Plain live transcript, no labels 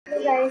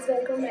Guys,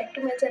 welcome back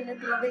to my channel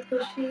grow with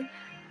खुशी।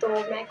 तो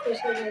मैं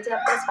खुशी मुझे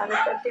आपका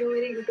स्वागत करती हूँ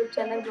मेरे यूट्यूब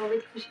चैनल ग्रो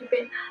विद खुशी पे।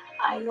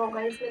 आई नो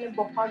गाइस, मैंने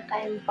बहुत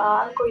टाइम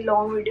बाद कोई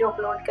लॉन्ग वीडियो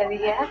अपलोड करी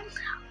है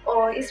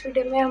और इस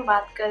वीडियो में हम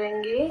बात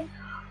करेंगे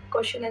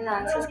क्वेश्चन एंड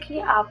आंसर्स की।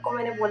 आपको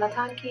मैंने बोला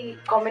था कि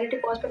कम्युनिटी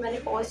पोस्ट पे मैंने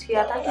पोस्ट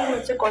किया था कि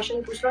मुझसे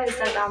क्वेश्चन पूछ लो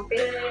इंस्टाग्राम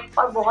पे,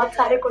 और बहुत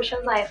सारे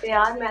क्वेश्चन आए थे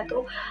यार। मैं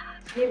तो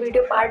ये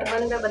वीडियो पार्ट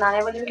 1 में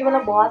बनाने वाली हूँ कि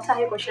मतलब बहुत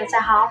सारे क्वेश्चन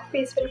है, हाफ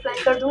पे इस पर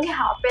रिप्लाई कर दूँगी,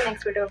 हाफ पे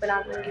नेक्स्ट वीडियो में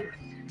बना दूँगी,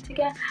 ठीक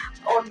है।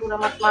 और बुरा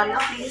मत मानना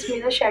प्लीज़,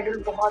 मेरा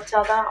शेड्यूल बहुत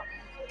ज़्यादा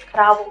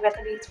ख़राब हो गया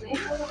था बीच में,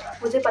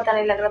 मुझे पता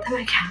नहीं लग रहा था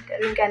मैं क्या कर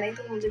रही हूँ क्या नहीं,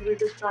 तो मुझे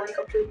वीडियोस बनाने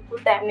का बिल्कुल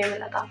टाइम नहीं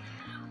मिला था।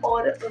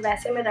 और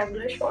वैसे मैं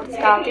रेगुलर शॉर्ट्स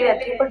डालती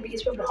रहती हूँ, पर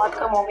बीच में बहुत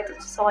कम हो गए,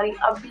 तो सॉरी।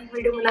 अब भी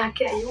वीडियो बना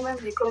के आई हूँ मैं,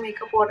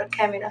 मेकअप हो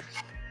रखा है मेरा।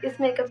 इस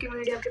मेकअप की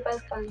वीडियो आपके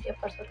पास कल या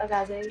परसों तक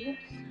आ जाएगी,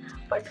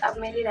 बट अब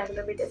मेरी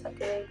रेगुलर वीडियोस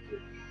आती रहेगी,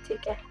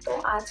 ठीक है।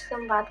 तो आज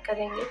हम बात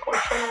करेंगे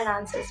क्वेश्चन एंड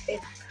आंसर्स पे।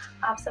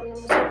 आप सबने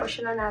मुझसे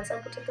क्वेश्चन एंड आंसर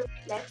पूछे, तो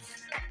let's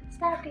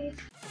start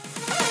it.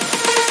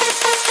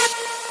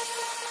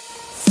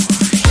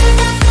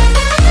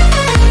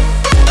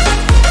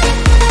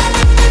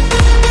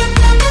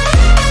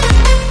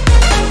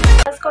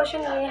 First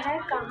question ये है,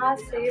 कहाँ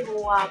से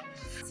हो आप?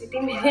 सिटी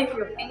मेरी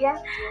यूपी है,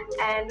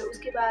 एंड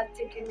उसके बाद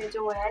सिटी में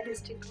जो है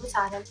डिस्ट्रिक्ट वो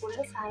सहारनपुर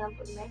है।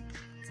 सहारनपुर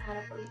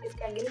में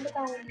इसका आगे नहीं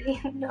बताऊंगी।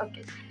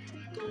 ओके,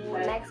 तो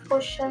नेक्स्ट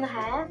क्वेश्चन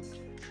है,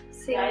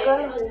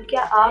 सिंगल हो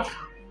क्या आप?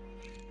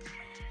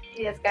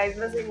 यस गाइस,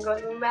 मैं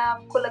सिंगल हूँ। मैं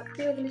आपको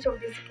लगती हूँ इतनी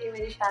छोटी सी कि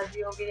मेरी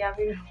शादी हो गई, या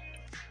फिर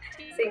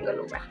सिंगल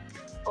हूँ मैं।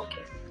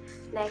 ओके,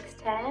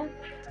 नेक्स्ट है,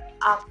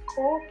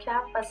 आपको क्या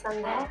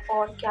पसंद है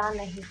और क्या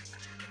नहीं?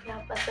 क्या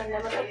पसंद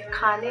है मतलब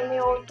खाने में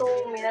हो तो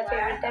मेरा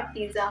फेवरेट है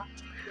पिज़्ज़ा,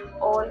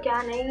 और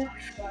क्या नहीं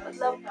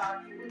मतलब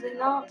मुझे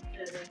ना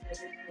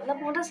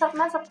मुझे सब,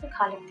 मैं सब कुछ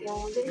खा लेती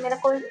हूँ। मुझे मेरा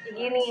कोई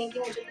ये नहीं है कि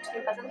मुझे कुछ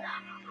नहीं पसंद।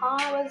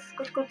 हाँ, बस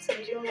कुछ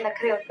सब्जियों में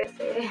नखरे होते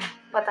से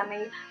पता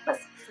नहीं,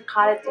 बस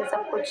खा लेती हूँ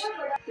सब कुछ।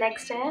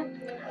 नेक्स्ट है,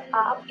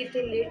 आप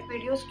इतने लेट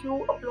वीडियोस क्यों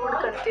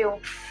अपलोड करते हो?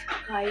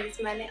 गाइस,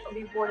 मैंने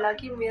अभी बोला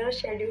कि मेरा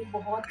शेड्यूल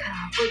बहुत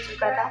ख़राब हो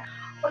चुका था,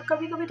 और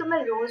कभी कभी तो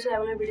मैं रोज़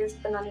रेगुलर वीडियोस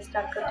बनाने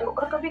स्टार्ट करती हूँ,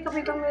 और कभी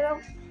कभी तो मेरा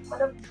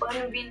मतलब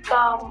 1 वीक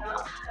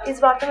का, इस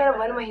बार तो मेरा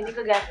 1 महीने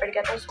का गैप पड़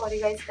गया था। सॉरी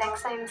गाइस,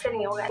 नेक्स्ट टाइम से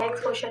नहीं होगा।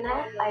 नेक्स्ट क्वेश्चन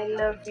है, आई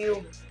लव यू।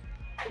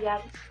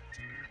 यार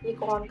ये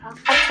कौन था?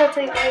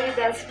 अच्छा, ये मेरी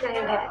बेस्ट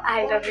फ्रेंड है।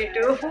 I love you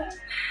to.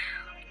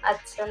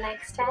 अच्छा,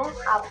 नेक्स्ट है,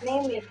 आपने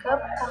मेकअप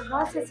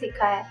कहाँ से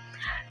सीखा है?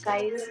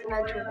 गाइस,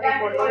 मैं झूठ नहीं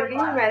बोलूँगी,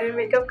 मैंने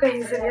मेकअप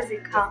कहीं से नहीं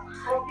सीखा।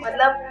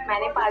 मतलब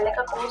मैंने पार्लर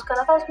का कोर्स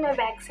करा था, उसमें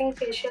वैक्सिंग,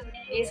 फेशियल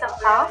ये सब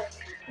था।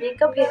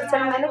 मेकअप हेयर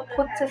स्टाइल मैंने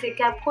खुद से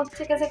सीखा है। खुद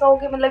से कैसे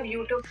कहोगे, मतलब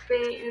यूट्यूब पे,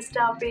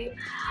 इंस्टा पे,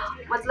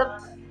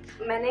 मतलब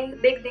मैंने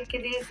देख देख के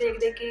रील्स देख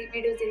देख के,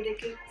 वीडियोस देख देख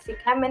के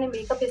सीखा है मैंने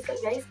मेकअप हेयर स्टाइल।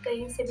 गाइस,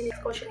 कहीं से भी।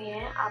 नेक्स्ट क्वेश्चन ये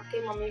है,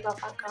 आपके मम्मी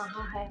पापा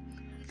कहाँ है?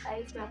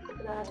 गाइस, मैं आपको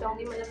बताना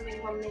चाहूँगी, मतलब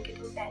मेरी मम्मी की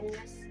तो 10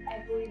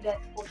 ईयर्स हुई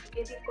डेथ हो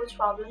चुकी थी। कुछ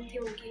प्रॉब्लम थी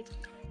उनकी,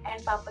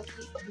 एंड पापा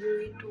की अभी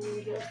हुई 2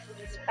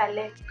 ईयर्स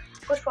पहले।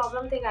 कुछ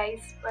प्रॉब्लम थी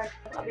गाइस,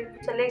 बट अभी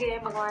चले गए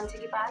हैं भगवान जी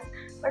के पास।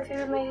 बट फिर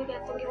भी मैं ये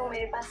कहती हूँ कि वो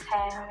मेरे पास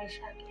है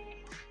हमेशा के लिए।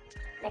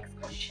 नेक्स्ट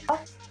क्वेश्चन,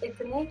 आप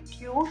इतने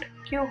क्यूट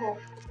क्यों हो?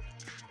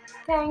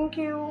 Thank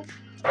you.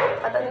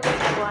 पता नहीं, कुछ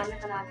भगवान ने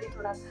बना दी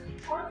थोड़ा सा।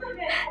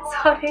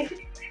 सॉरी।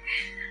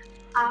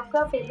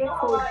 आपका फेवरेट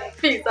फूड?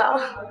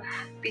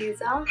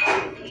 पिज़्ज़ा,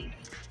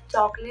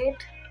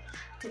 चॉकलेट,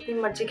 जितनी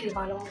मर्जी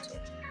खिलवा लो मुझे,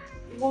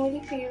 वो मेरी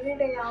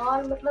फेवरेट है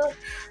यार। मतलब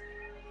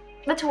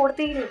मैं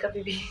छोड़ती ही नहीं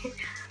कभी भी।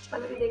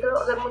 मतलब देख लो,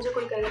 अगर मुझे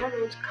कोई कहे ना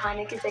रोज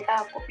खाने की जगह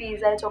आपको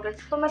पिज़्ज़ा है,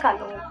 चॉकलेट, तो मैं खा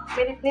लूँगी,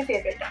 मेरी इतनी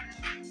फेवरेट है।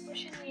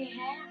 क्वेश्चन ये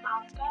है,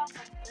 आपका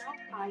अपना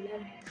पार्लर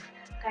है?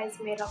 गाइस,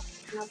 मेरा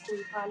अपना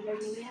कोई पार्लर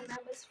नहीं है, मैं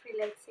बस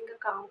फ्रीलांसिंग का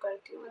काम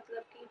करती हूँ।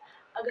 मतलब कि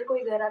अगर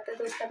कोई घर आता है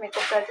तो उसका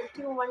मेकअप कर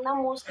देती हूँ, वरना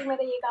मोस्टली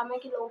मेरा ये काम है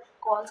कि लोग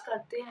कॉल्स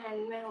करते हैं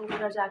एंड मैं उनके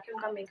घर जाके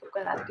उनका मेकअप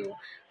कराती हूँ।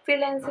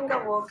 फ्रीलांसिंग का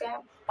वर्क है।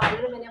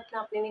 पार्लर मैंने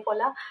अपना नहीं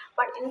खोला,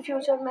 बट इन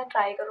फ्यूचर मैं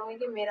ट्राई करूँगी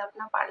कि मेरा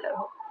अपना पार्लर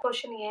हो।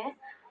 क्वेश्चन ये है,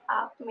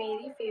 आप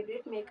मेरी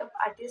फेवरेट मेकअप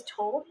आर्टिस्ट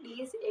हो,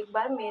 प्लीज़ एक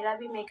बार मेरा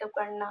भी मेकअप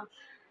करना।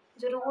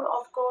 ज़रूर,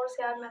 ऑफ कोर्स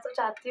यार, मैं तो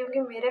चाहती हूँ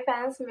कि मेरे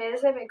फैंस मेरे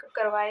से मेकअप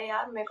करवाएं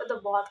यार, मेरे को तो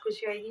बहुत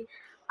खुशी होगी।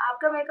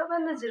 आपका मेकअप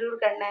है तो ज़रूर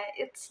करना है,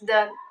 इट्स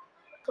डन।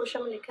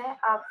 क्वेश्चन में लिखा है,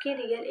 आपकी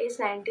रियल एज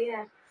 19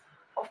 है?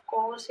 ऑफ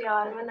कोर्स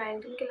यार, मैं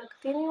 19 की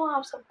लगती नहीं हूँ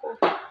आप सबको?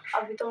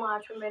 अभी तो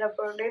मार्च में मेरा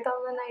बर्थडे था,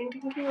 मैं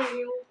 19 की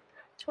हुई हूँ।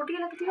 छोटी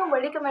लगती हूँ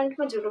बड़ी? कमेंट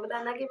में जरूर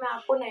बताना कि मैं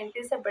आपको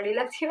 19 से बड़ी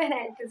लगती हूँ या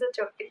 19 से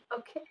छोटी।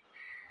 ओके,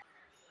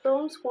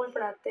 तुम स्कूल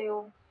पढ़ाते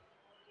हो?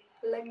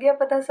 लग गया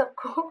पता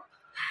सबको।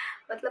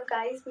 मतलब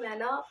गाइस, मैं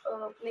ना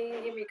अपने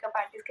ये मेकअप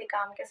आर्टिस्ट के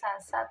काम के साथ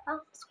साथ ना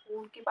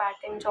स्कूल की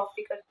पार्ट टाइम जॉब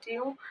भी करती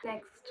हूँ।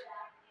 नेक्स्ट,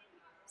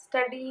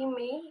 स्टडी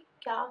में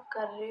क्या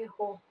कर रहे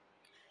हो?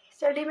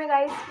 स्टडी में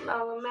गाइस,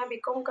 मैं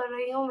बीकॉम कर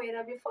रही हूँ,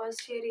 मेरा भी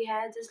फर्स्ट ईयर ही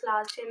है, जस्ट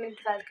लास्ट ईयर मेरी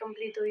 12th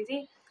कंप्लीट हुई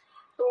थी,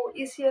 तो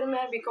इस ईयर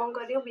मैं बीकॉम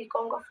कर रही हूँ,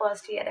 बीकॉम का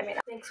फर्स्ट ईयर है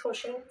मेरा। नेक्स्ट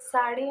क्वेश्चन,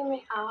 साड़ी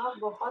में आप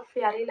बहुत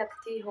प्यारी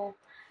लगती हो।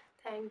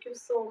 थैंक यू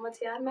सो मच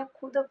यार, मैं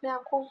खुद अपने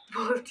आप को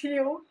बोलती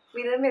हूँ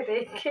मिरर में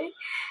देख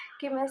के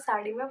कि मैं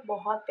साड़ी में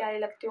बहुत प्यारी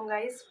लगती हूँ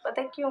गाइस।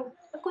 पता है क्यों?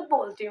 मैं खुद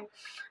बोलती हूँ,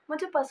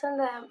 मुझे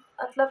पसंद है।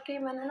 मतलब कि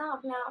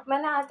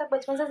मैंने आज तक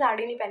बचपन से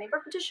साड़ी नहीं पहनी, बट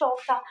मुझे शौक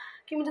था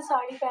कि मुझे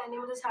साड़ी पहनी,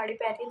 मुझे साड़ी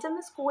पहनी। जब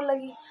मैं स्कूल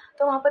लगी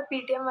तो वहाँ पर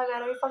पीटीएम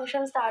वगैरह भी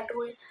फंक्शन स्टार्ट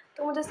हुए,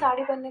 तो मुझे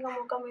साड़ी पहनने का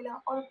मौका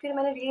मिला और फिर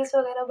मैंने रील्स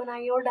वगैरह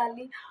बनाई और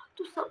डाली,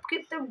 तो सब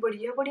कितने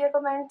बढ़िया बढ़िया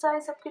कमेंट्स आए,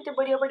 सब कितने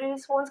बढ़िया बढ़िया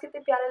रिस्पॉन्स,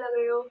 कितने प्यारे लग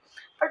रहे हो।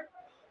 बट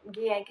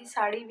ये है कि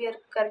साड़ी वियर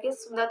करके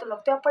सुंदर तो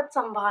लगते हो, बट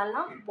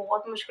संभालना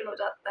बहुत मुश्किल हो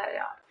जाता है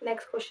यार।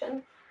 नेक्स्ट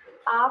क्वेश्चन,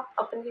 आप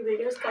अपनी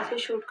वीडियोस कैसे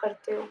शूट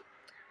करते हो?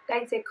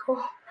 गाइस देखो,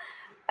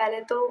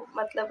 पहले तो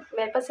मतलब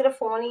मेरे पास सिर्फ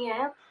फ़ोन ही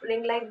है,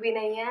 रिंग लाइट भी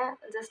नहीं है,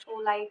 जस्ट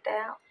वो लाइट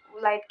है, वो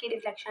लाइट की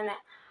रिफ्लेक्शन है।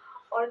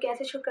 और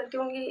कैसे शूट करती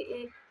हूँ कि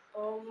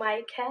एक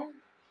माइक है,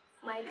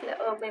 माइक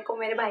मेरे को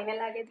मेरे भाई ने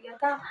ला के दिया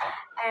था,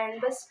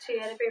 एंड बस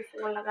चेयर पे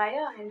फ़ोन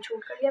लगाया एंड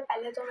शूट कर लिया।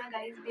 पहले तो मैं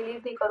गाइस बिलीव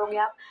नहीं करोगे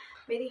आप,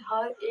 मेरी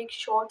हर एक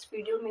शॉर्ट्स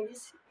वीडियो मेरी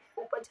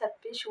ऊपर छत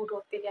पे शूट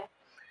होती है,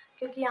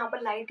 क्योंकि यहाँ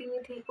पर लाइट ही नहीं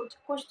थी। कुछ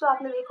कुछ तो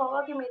आपने देखा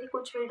होगा कि मेरी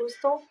कुछ वीडियोस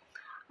तो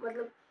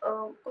मतलब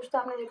कुछ तो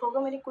आपने देखा होगा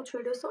मेरी कुछ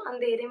वीडियोस तो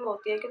अंधेरे में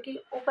होती है, क्योंकि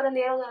ऊपर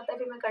अंधेरा हो जाता है,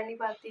 फिर मैं कर नहीं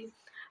पाती।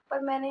 पर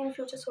मैंने इन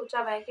फ्यूचर सोचा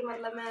हुआ है कि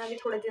मतलब मैं अभी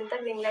थोड़े दिन तक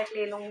रिंग लाइट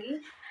ले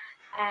लूँगी,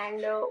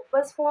 एंड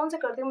बस फ़ोन से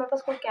करती हूँ। मेरे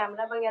पास कोई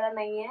कैमरा वगैरह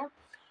नहीं है,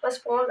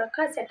 बस फ़ोन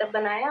रखा, सेटअप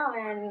बनाया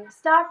एंड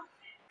स्टार्ट।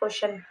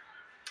 क्वेश्चन,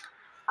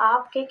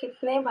 आपके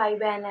कितने भाई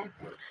बहन हैं?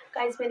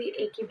 गाइस मेरी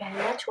एक ही बहन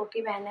है,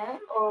 छोटी बहन है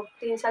और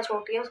 3 साल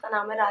छोटी है, उसका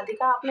नाम है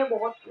राधिका। आपने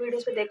बहुत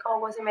वीडियोस में देखा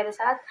होगा उसे मेरे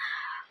साथ,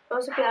 मैं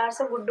उसे प्यार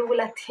से गुड्डू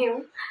बुलाती हूँ।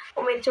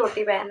 वो मेरी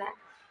छोटी बहन है,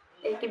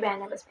 एक ही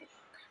बहन है बस मेरी।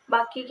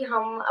 बाकी कि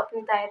हम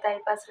अपनी ताई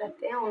पास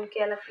रहते हैं, उनके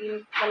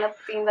अलग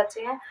 3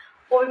 बच्चे हैं,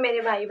 वो भी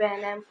मेरे भाई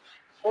बहन हैं,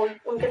 और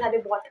उनके साथ भी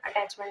बहुत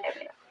अटैचमेंट है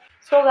मेरा।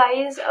 सो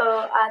गाइज़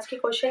आज के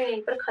क्वेश्चन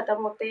यहीं पर ख़त्म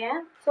होते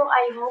हैं। सो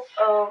आई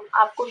होप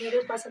आपको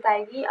वीडियो पसंद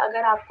आएगी।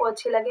 अगर आपको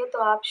अच्छी लगे तो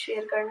आप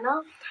शेयर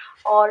करना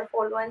और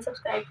फॉलो एंड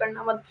सब्सक्राइब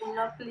करना मत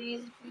भूलना,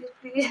 प्लीज़ प्लीज़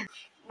प्लीज़।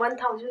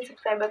 1000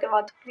 सब्सक्राइबर के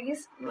बाद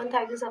प्लीज़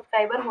 1000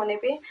 सब्सक्राइबर होने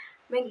पे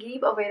मैं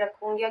गिव अवे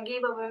रखूँगी, या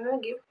गिव अवे में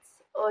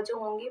गिफ्ट्स जो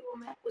होंगी वो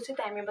मैं उसी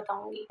टाइम में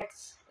बताऊँगी।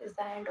 That's is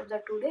the end of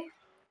the today.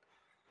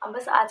 अब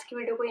बस आज की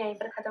वीडियो को यहीं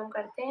पर ख़त्म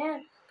करते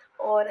हैं,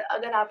 और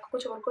अगर आपको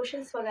कुछ और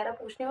क्वेश्चंस वगैरह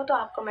पूछने हो तो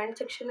आप कमेंट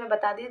सेक्शन में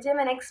बता दीजिए,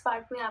 मैं नेक्स्ट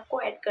पार्ट में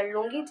आपको ऐड कर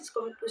लूँगी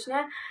जिसको भी पूछना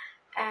है।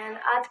 एंड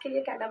आज के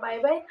लिए टाटा बाय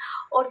बाय,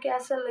 और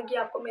कैसा लगी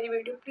आपको मेरी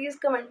वीडियो प्लीज़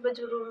कमेंट में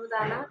ज़रूर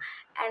बताना,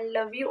 and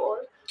love you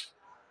all,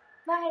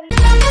 bye.